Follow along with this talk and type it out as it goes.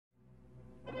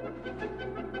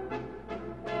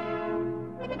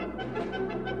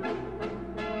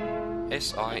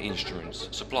SI Instruments,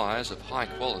 suppliers of high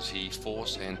quality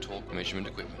force and torque measurement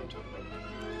equipment.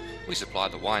 We supply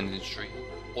the wine industry,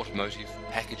 automotive,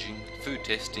 packaging, food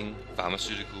testing,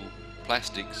 pharmaceutical,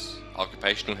 plastics,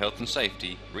 occupational health and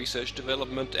safety, research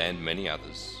development and many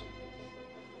others.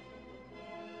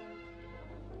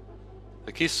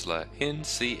 The Kistler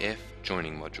NCF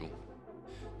Joining Module.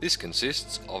 This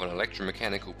consists of an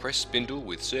electromechanical press spindle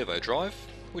with servo drive,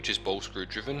 which is ball screw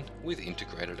driven with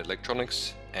integrated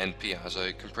electronics and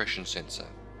piezo compression sensor.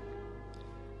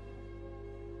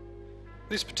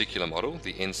 This particular model,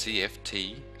 the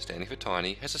NCF-T, standing for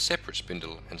tiny, has a separate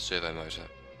spindle and servo motor.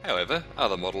 However,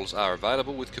 other models are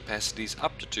available with capacities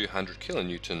up to 200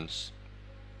 kilonewtons.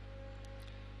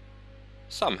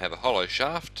 Some have a hollow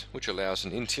shaft, which allows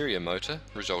an interior motor,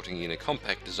 resulting in a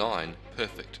compact design,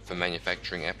 perfect for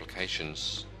manufacturing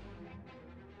applications.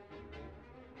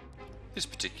 This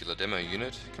particular demo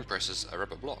unit compresses a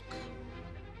rubber block.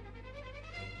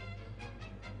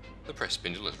 The press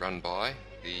spindle is run by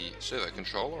the servo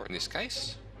controller, or in this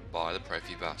case, by the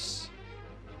Profi bus.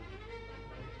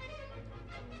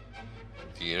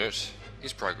 The unit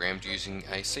is programmed using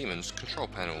a Siemens control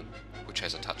panel, which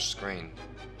has a touch screen.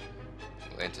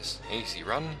 We'll enter easy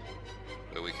run,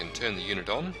 where we can turn the unit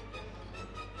on,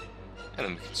 and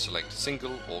then we can select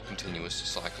single or continuous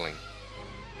cycling.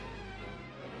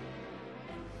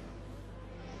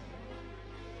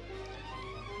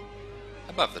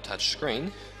 Above the touch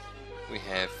screen, we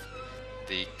have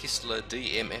the Kistler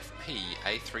DMF-P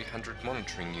A300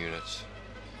 monitoring unit.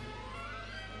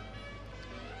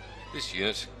 This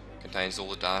unit contains all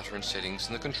the data and settings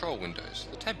in the control windows.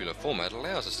 The tabular format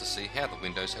allows us to see how the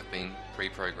windows have been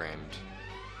pre-programmed.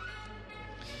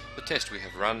 The test we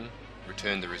have run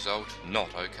returned the result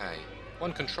not OK.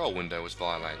 One control window was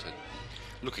violated.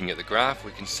 Looking at the graph,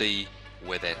 we can see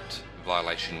where that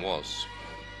violation was.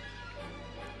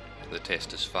 The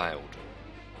test has failed.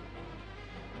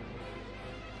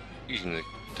 Using the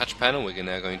touch panel, we're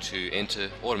now going to enter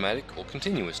automatic or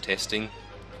continuous testing.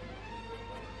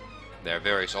 There are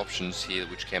various options here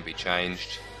which can be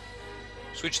changed.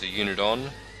 Switch the unit on,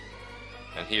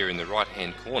 and here in the right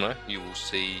hand corner you will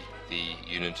see the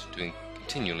unit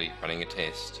continually running a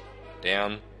test.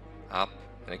 Down, up,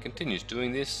 and it continues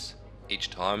doing this each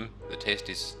time the test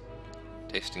is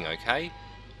testing OK,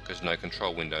 because no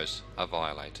control windows are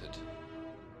violated.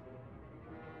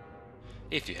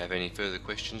 If you have any further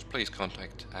questions, please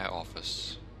contact our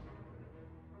office.